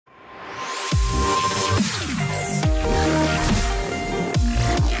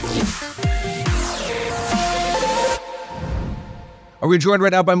We're joined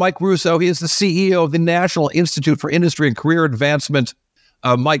right now by Mike Russo. He is the CEO of the National Institute for Industry and Career Advancement.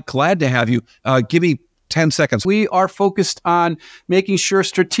 Mike, glad to have you. Give me 10 seconds. We are focused on making sure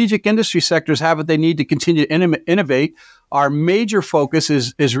strategic industry sectors have what they need to continue to innovate. Our major focus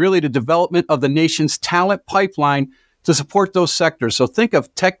is really the development of the nation's talent pipeline to support those sectors. So think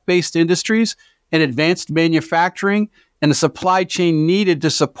of tech-based industries and advanced manufacturing and the supply chain needed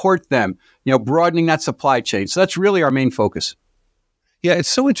to support them, broadening that supply chain. So that's really our main focus. Yeah, it's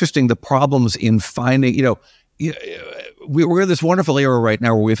so interesting, the problems in finding, we're in this wonderful era right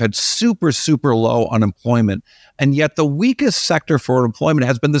now where we've had super, super low unemployment, and yet the weakest sector for employment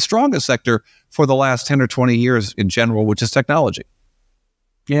has been the strongest sector for the last 10 or 20 years in general, which is technology.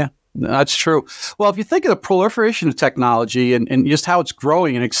 Yeah, that's true. Well, if you think of the proliferation of technology and just how it's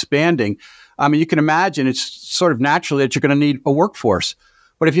growing and expanding, I mean, you can imagine it's sort of naturally that you're going to need a workforce.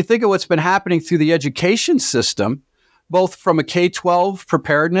 But if you think of what's been happening through the education system, both from a K-12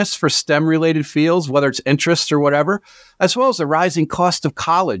 preparedness for STEM-related fields, whether it's interests or whatever, as well as the rising cost of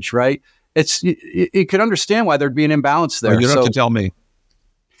college, right? You can understand why there'd be an imbalance there. You don't have to tell me.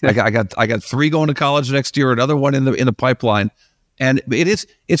 I got 3 going to college next year, another one in the pipeline, and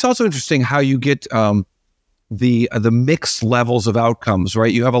it's also interesting how you get the mixed levels of outcomes,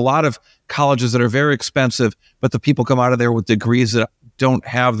 right? You have a lot of colleges that are very expensive, but the people come out of there with degrees that don't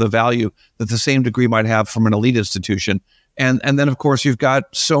have the value that the same degree might have from an elite institution. And then, of course, you've got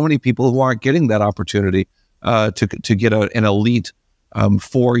so many people who aren't getting that opportunity to get an elite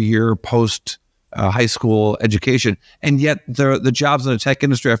 4-year post high school education. And yet the jobs in the tech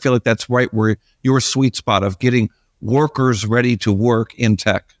industry, I feel like that's right where your sweet spot of getting workers ready to work in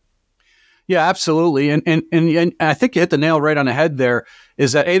tech. Yeah, absolutely. And I think you hit the nail right on the head there,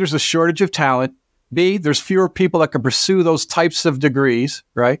 is that A, there's a shortage of talent. B, there's fewer people that can pursue those types of degrees,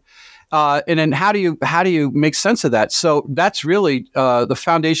 right? And then how do you make sense of that? So that's really the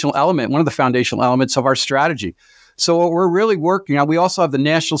foundational element, one of the foundational elements of our strategy. So what we're really working on, we also have the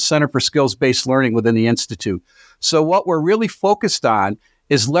National Center for Skills-Based Learning within the Institute. So what we're really focused on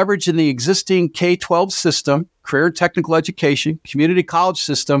is leveraging the existing K-12 system, career and technical education, community college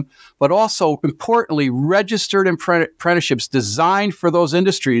system, but also, importantly, registered apprenticeships designed for those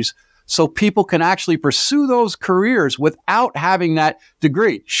industries so people can actually pursue those careers without having that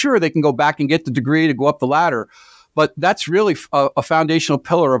degree. Sure, they can go back and get the degree to go up the ladder, but that's really a foundational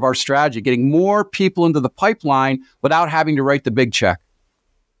pillar of our strategy, getting more people into the pipeline without having to write the big check.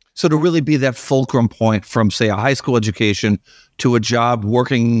 So to really be that fulcrum point from, say, a high school education to a job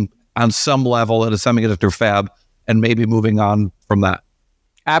working on some level at a semiconductor fab and maybe moving on from that.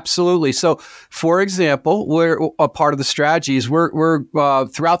 Absolutely. So, for example, we're a part of the strategies. We're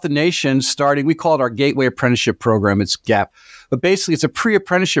throughout the nation starting, we call it our Gateway Apprenticeship Program. It's GAP. But basically, it's a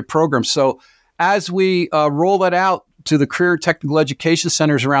pre-apprenticeship program. So as we roll that out to the career technical education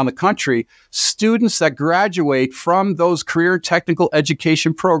centers around the country, students that graduate from those career technical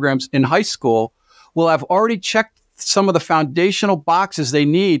education programs in high school will have already checked some of the foundational boxes they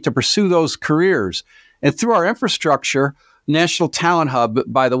need to pursue those careers. And through our infrastructure, National Talent Hub,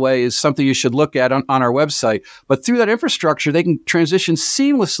 by the way, is something you should look at on our website. But through that infrastructure, they can transition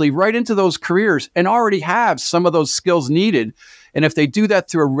seamlessly right into those careers and already have some of those skills needed. And if they do that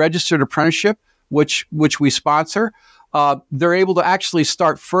through a registered apprenticeship, which we sponsor, they're able to actually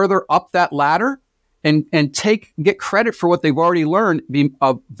start further up that ladder and get credit for what they've already learned, be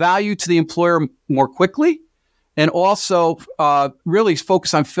of value to the employer more quickly, and also really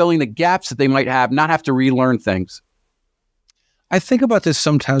focus on filling the gaps that they might have, not have to relearn things. I think about this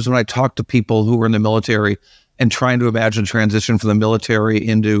sometimes when I talk to people who are in the military and trying to imagine transition from the military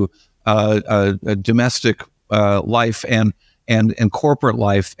into a domestic life and corporate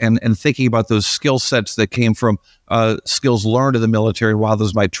life, and thinking about those skill sets that came from skills learned in the military, while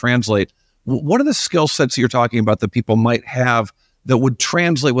those might translate. What are the skill sets that you're talking about that people might have that would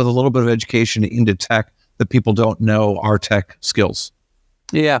translate with a little bit of education into tech that people don't know are tech skills?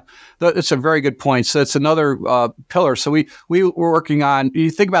 Yeah, that's a very good point. So it's another pillar. So we were working on, you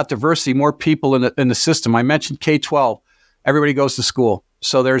think about diversity, more people in the system. I mentioned K-12. Everybody goes to school.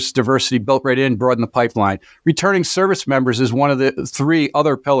 So there's diversity built right in, broaden the pipeline. Returning service members is one of the 3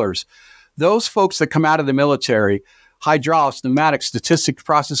 other pillars. Those folks that come out of the military, hydraulics, pneumatics, statistics,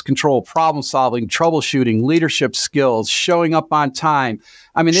 process control, problem solving, troubleshooting, leadership skills, showing up on time.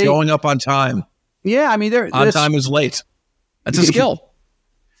 I mean, showing up on time. Yeah, I mean, on time is late. That's a skill.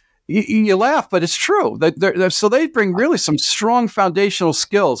 You laugh, but it's true. So they bring really some strong foundational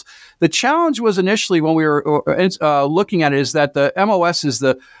skills. The challenge was initially when we were looking at it is that the MOSs,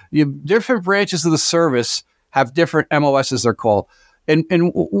 different branches of the service have different MOSs, they're called. And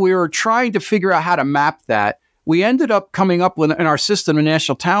we were trying to figure out how to map that. we ended up coming up with in our system, a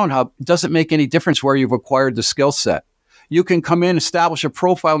national talent hub. It doesn't make any difference where you've acquired the skill set. You can come in, establish a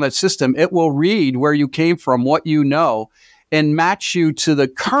profile in that system. It will read where you came from, what you know, and match you to the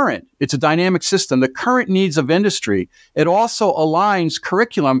current. It's a dynamic system, the current needs of industry. It also aligns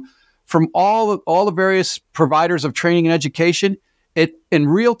curriculum from all the various providers of training and education. It in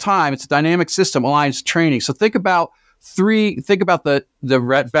real time, it's a dynamic system, aligns training. So think about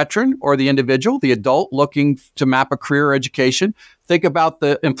the veteran or the individual, the adult looking to map a career or education. Think about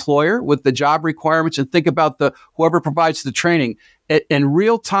the employer with the job requirements, and think about the whoever provides the training. It, in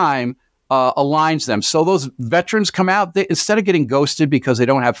real time, aligns them. So those veterans come out, instead of getting ghosted because they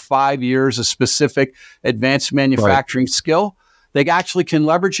don't have 5 years of specific advanced manufacturing skill, they actually can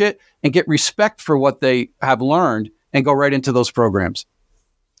leverage it and get respect for what they have learned and go right into those programs.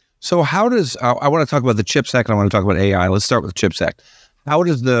 So how does, I want to talk about the CHIPS Act and I want to talk about AI. Let's start with the CHIPS Act. How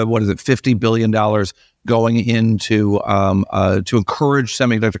does $50 billion going into to encourage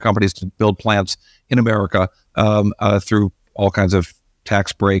semiconductor companies to build plants in America through all kinds of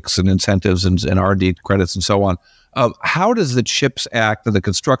tax breaks and incentives and R&D credits and so on. How does the CHIPS Act and the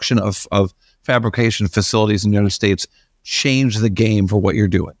construction of fabrication facilities in the United States change the game for what you're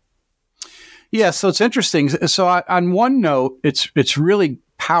doing? Yeah, so it's interesting. So on one note, it's really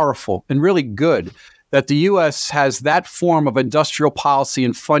powerful and really good that the U.S. has that form of industrial policy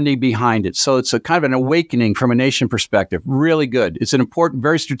and funding behind it. So it's a kind of an awakening from a nation perspective. Really good. It's an important,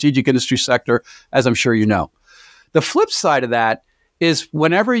 very strategic industry sector, as I'm sure you know. The flip side of that is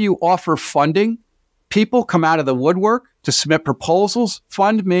whenever you offer funding, people come out of the woodwork to submit proposals.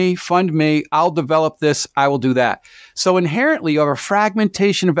 Fund me, I'll develop this, I will do that. So inherently, you have a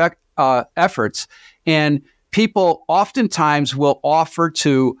fragmentation of efforts, and people oftentimes will offer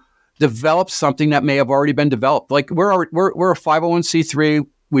to develop something that may have already been developed. Like we're a 501c3.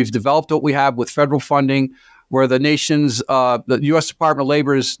 We've developed what we have with federal funding. We're the nation's, the U.S. Department of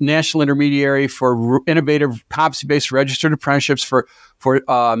Labor's national intermediary for innovative competency-based registered apprenticeships for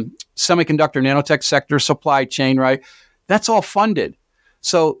semiconductor nanotech sector supply chain, right? That's all funded.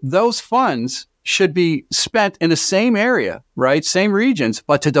 So those funds should be spent in the same area, right? Same regions,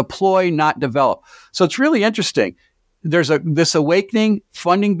 but to deploy, not develop. So it's really interesting. There's this awakening,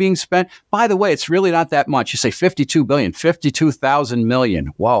 funding being spent. By the way, it's really not that much. You say 52 billion, 52,000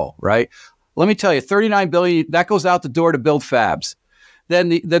 million. Whoa, right? Let me tell you, 39 billion, that goes out the door to build fabs. Then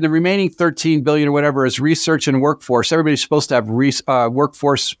the remaining 13 billion or whatever is research and workforce. Everybody's supposed to have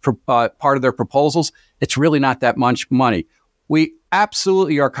workforce part of their proposals. It's really not that much money. We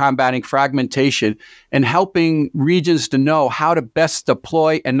absolutely are combating fragmentation and helping regions to know how to best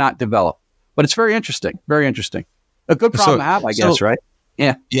deploy and not develop. But it's very interesting, very interesting. A good problem to have, I guess, right?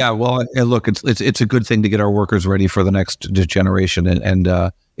 Yeah. Yeah. Well, look, it's a good thing to get our workers ready for the next generation,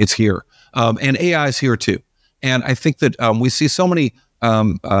 and it's here. And AI is here too. And I think that we see so many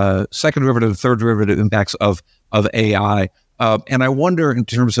second derivative, third derivative impacts of AI. And I wonder, in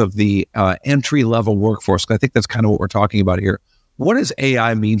terms of the entry-level workforce, I think that's kind of what we're talking about here. What does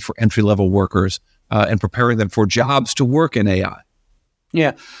AI mean for entry-level workers and preparing them for jobs to work in AI?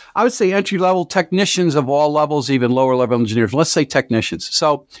 Yeah, I would say entry-level technicians of all levels, even lower-level engineers. Let's say technicians.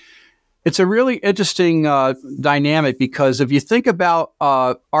 So it's a really interesting dynamic, because if you think about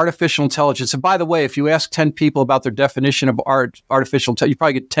artificial intelligence, and by the way, if you ask 10 people about their definition of artificial intelligence, you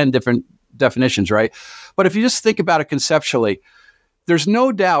probably get 10 different definitions, right? But if you just think about it conceptually, there's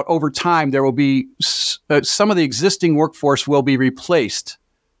no doubt over time there will be some of the existing workforce will be replaced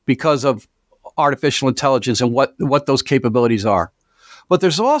because of artificial intelligence and what those capabilities are. But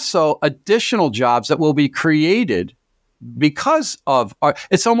there's also additional jobs that will be created because of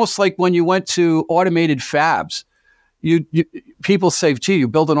it's almost like when you went to automated fabs. People say, gee, you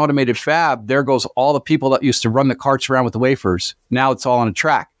build an automated fab, there goes all the people that used to run the carts around with the wafers. Now it's all on a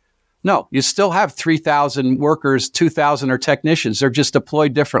track. No, you still have 3,000 workers, 2,000 are technicians. They're just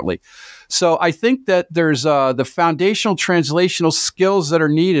deployed differently. So I think that there's the foundational translational skills that are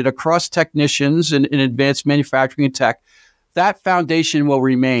needed across technicians in advanced manufacturing and tech. That foundation will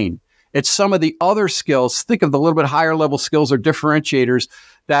remain. It's some of the other skills, think of the little bit higher level skills or differentiators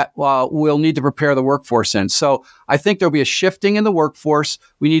that we'll need to prepare the workforce in. So I think there'll be a shifting in the workforce.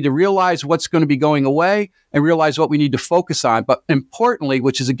 We need to realize what's going to be going away and realize what we need to focus on. But importantly,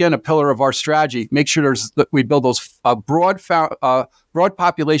 which is again a pillar of our strategy, make sure that we build those broad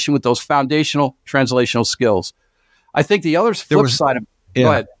population with those foundational translational skills. I think the other flip side of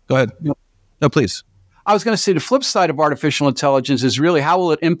Go ahead. No, please. I was going to say the flip side of artificial intelligence is really how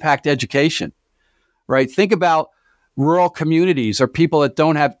will it impact education, right? Think about rural communities or people that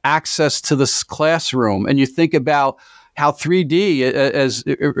don't have access to this classroom. And you think about how 3D is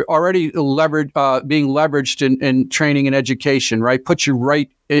already being leveraged in training and education, right? Put you right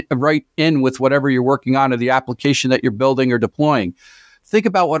in with whatever you're working on or the application that you're building or deploying. Think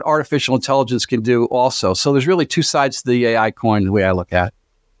about what artificial intelligence can do also. So there's really two sides to the AI coin, the way I look at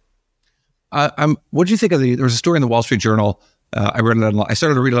it. What do you think of there was a story in the Wall Street Journal. I read it online. I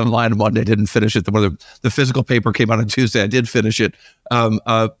started to read it online on Monday. Didn't finish it. The physical paper came out on Tuesday. I did finish it.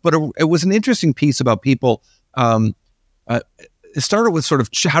 But it was an interesting piece about people. It started with sort of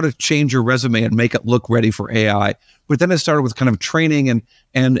how to change your resume and make it look ready for AI. But then it started with kind of training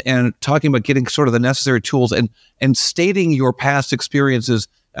and talking about getting sort of the necessary tools and stating your past experiences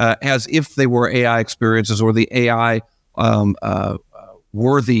as if they were AI experiences or the AI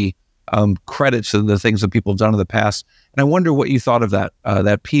worthy credits and the things that people have done in the past. And I wonder what you thought of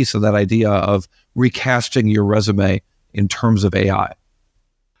that piece of that idea of recasting your resume in terms of AI.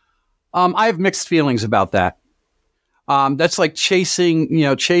 I have mixed feelings about that. That's like chasing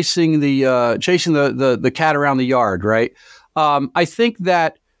the cat around the yard, right? I think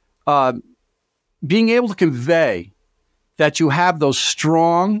that being able to convey that you have those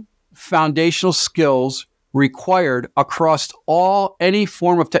strong foundational skills required across any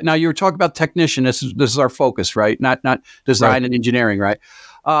form of tech. Now, you were talking about technician. This is our focus, right? Not design and engineering, right?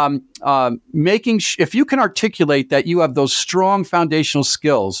 If you can articulate that you have those strong foundational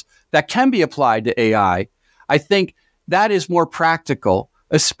skills that can be applied to AI, I think that is more practical,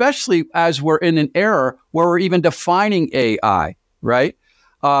 especially as we're in an era where we're even defining AI, right?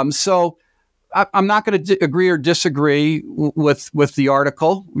 So I'm not going to agree or disagree with the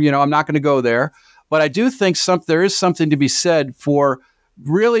article. I'm not going to go there. But I do think there is something to be said for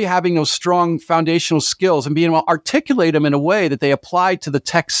really having those strong foundational skills and being able to articulate them in a way that they apply to the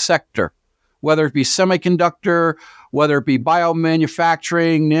tech sector, whether it be semiconductor, whether it be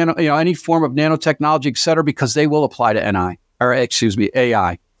biomanufacturing, any form of nanotechnology, et cetera, because they will apply to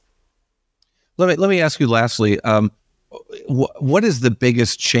AI. Let me ask you lastly, what is the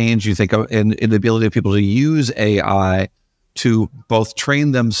biggest change you think in the ability of people to use AI to both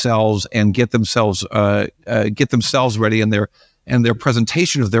train themselves and get themselves ready and their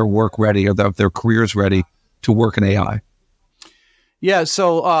presentation of their work ready or of their careers ready to work in AI? Yeah.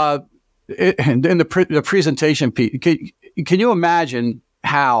 So in the presentation piece, can you imagine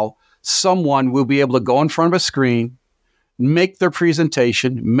how someone will be able to go in front of a screen, make their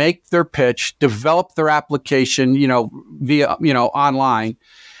presentation, make their pitch, develop their application, via online,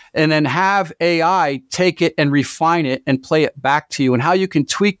 and then have AI take it and refine it and play it back to you, and how you can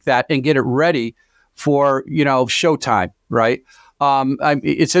tweak that and get it ready for, showtime, right?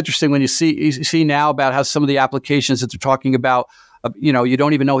 It's interesting when you see now about how some of the applications that they're talking about, you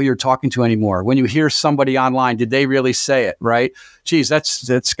don't even know who you're talking to anymore. When you hear somebody online, did they really say it, right? Geez,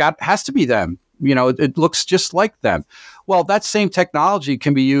 has to be them. It looks just like them. Well, that same technology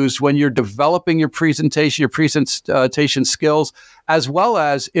can be used when you're developing your presentation skills, as well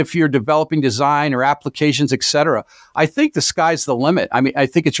as if you're developing design or applications, et cetera. I think the sky's the limit. I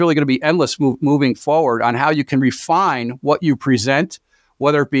think it's really going to be endless moving forward on how you can refine what you present,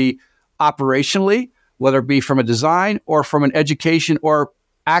 whether it be operationally, whether it be from a design or from an education or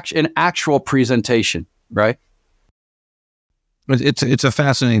an actual presentation, right? It's a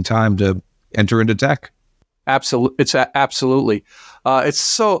fascinating time to enter into tech. Absolutely. Absolutely. I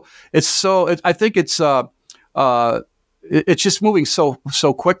think it's just moving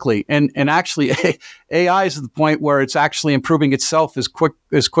so quickly. And actually AI is at the point where it's actually improving itself as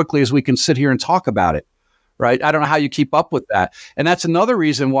quickly as we can sit here and talk about it. Right. I don't know how you keep up with that. And that's another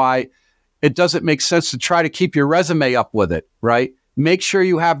reason why it doesn't make sense to try to keep your resume up with it. Right. Make sure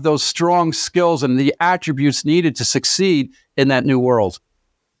you have those strong skills and the attributes needed to succeed in that new world.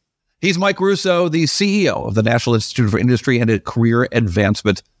 He's Mike Russo, the CEO of the National Institute for Industry and Career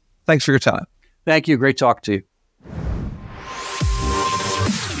Advancement. Thanks for your time. Thank you. Great talk to you.